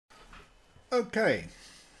Okay,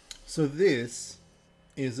 so this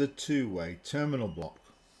is a two-way terminal block.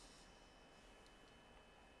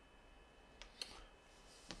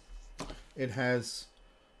 It has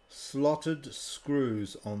slotted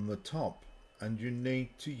screws on the top, and you need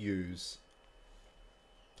to use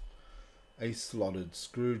a slotted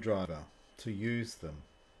screwdriver to use them.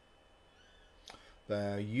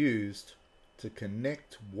 They are used to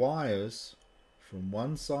connect wires from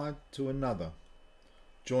one side to another,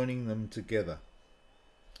 joining them together.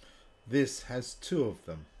 This has two of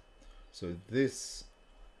them. So this,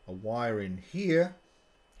 a wire in here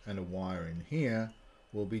and a wire in here,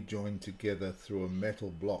 will be joined together through a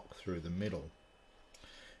metal block through the middle.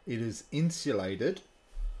 It is insulated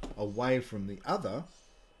away from the other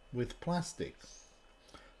with plastic,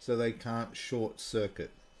 so they can't short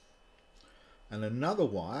circuit. And another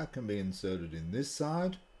wire can be inserted in this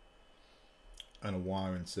side and a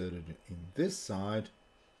wire inserted in this side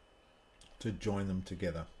to join them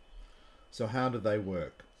together. So how do they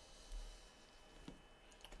work?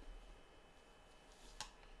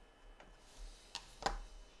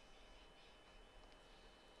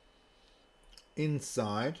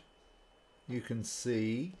 Inside you can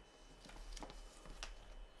see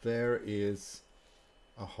there is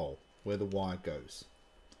a hole where the wire goes,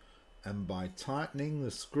 and by tightening the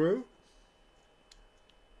screw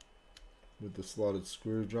with the slotted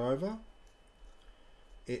screwdriver,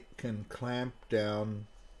 it can clamp down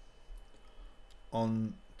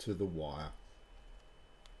onto the wire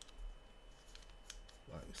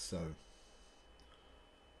like so.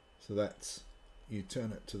 So that's, you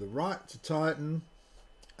turn it to the right to tighten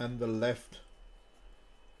and the left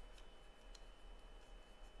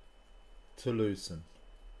to loosen.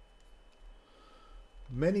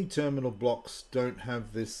 Many terminal blocks don't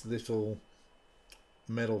have this little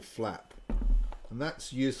metal flap, and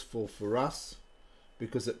that's useful for us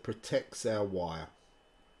because it protects our wire.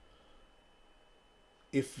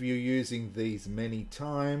 If you're using these many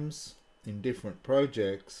times in different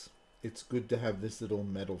projects, it's good to have this little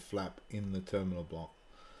metal flap in the terminal block,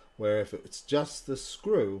 where if it's just the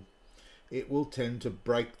screw, it will tend to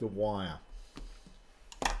break the wire.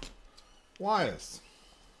 Wires.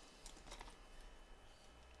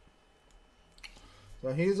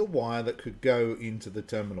 So here's a wire that could go into the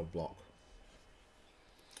terminal block.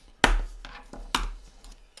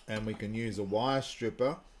 And we can use a wire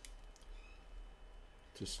stripper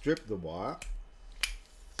to strip the wire.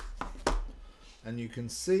 And you can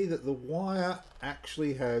see that the wire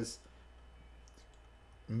actually has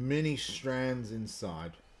many strands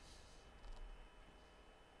inside.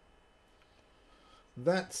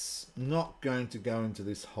 That's not going to go into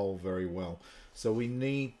this hole very well, so we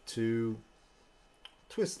need to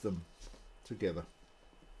twist them together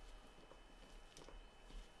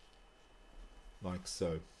like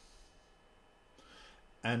so.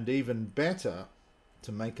 And even better,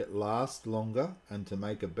 to make it last longer and to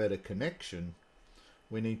make a better connection,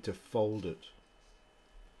 we need to fold it.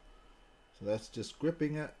 So that's just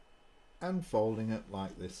gripping it and folding it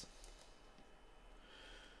like this.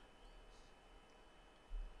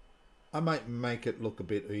 I might make it look a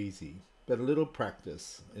bit easy, but a little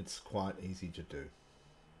practice, it's quite easy to do.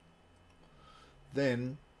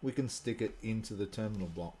 Then we can stick it into the terminal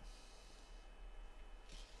block.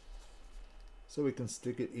 So we can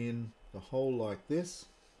stick it in the hole like this,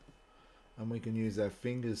 and we can use our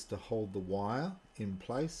fingers to hold the wire in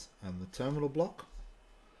place and the terminal block,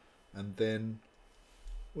 and then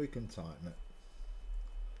we can tighten it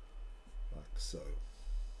like so.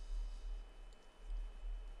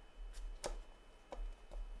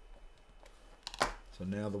 So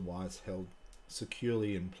now the wire's held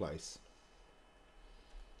securely in place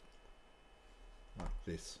like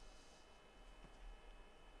this.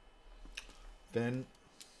 Then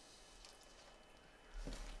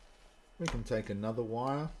we can take another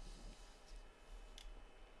wire,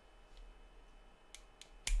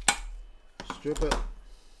 strip it,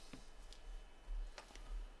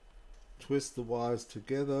 twist the wires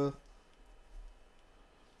together,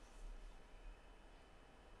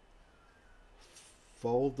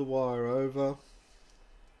 fold the wire over,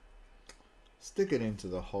 stick it into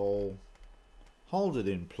the hole, hold it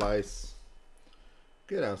in place,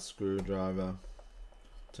 get our screwdriver,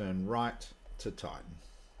 turn right to tighten.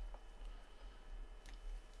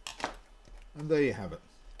 And there you have it,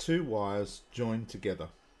 two wires joined together.